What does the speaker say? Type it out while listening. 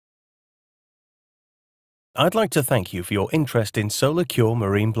I'd like to thank you for your interest in sola-cure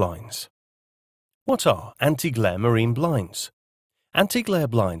marine blinds. What are anti-glare marine blinds? Anti-glare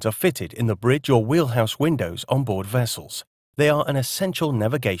blinds are fitted in the bridge or wheelhouse windows on board vessels. They are an essential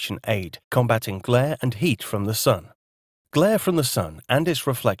navigation aid, combating glare and heat from the sun. Glare from the sun and its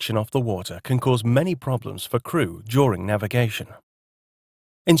reflection off the water can cause many problems for crew during navigation.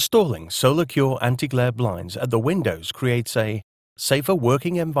 Installing sola-cure anti-glare blinds at the windows creates a safer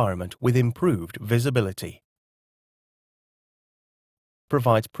working environment with improved visibility.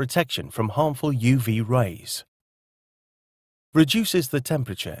 Provides protection from harmful UV rays. Reduces the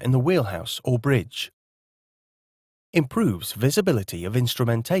temperature in the wheelhouse or bridge. Improves visibility of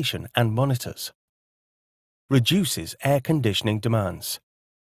instrumentation and monitors. Reduces air conditioning demands.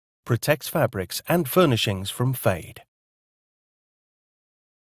 Protects fabrics and furnishings from fade.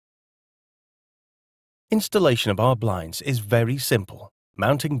 Installation of our blinds is very simple.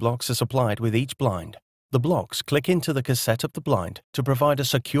 Mounting blocks are supplied with each blind. The blocks click into the cassette of the blind to provide a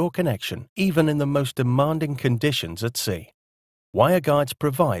secure connection even in the most demanding conditions at sea. Wire guides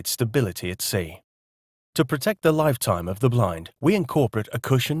provide stability at sea. To protect the lifetime of the blind, we incorporate a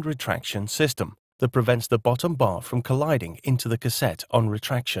cushioned retraction system that prevents the bottom bar from colliding into the cassette on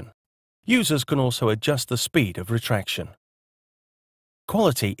retraction. Users can also adjust the speed of retraction.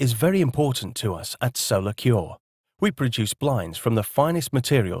 Quality is very important to us at sola-cure. We produce blinds from the finest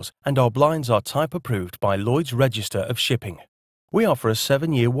materials and our blinds are type approved by Lloyd's Register of Shipping. We offer a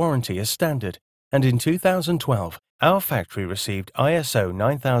 7-year warranty as standard, and in 2012, our factory received ISO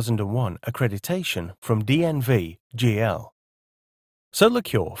 9001 accreditation from DNV GL.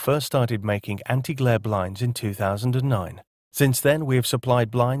 sola-cure first started making anti-glare blinds in 2009. Since then, we have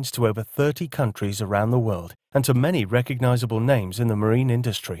supplied blinds to over 30 countries around the world and to many recognizable names in the marine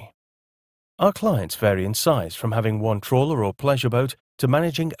industry. Our clients vary in size from having one trawler or pleasure boat to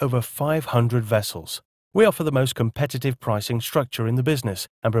managing over 500 vessels. We offer the most competitive pricing structure in the business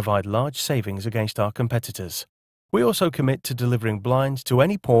and provide large savings against our competitors. We also commit to delivering blinds to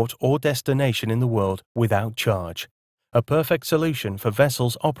any port or destination in the world without charge, a perfect solution for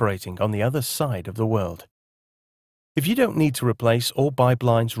vessels operating on the other side of the world. If you don't need to replace or buy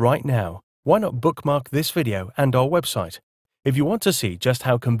blinds right now, why not bookmark this video and our website? If you want to see just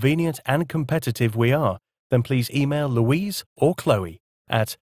how convenient and competitive we are, then please email Louise or Chloe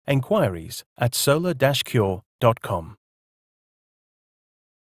at enquiries@sola-cure.com.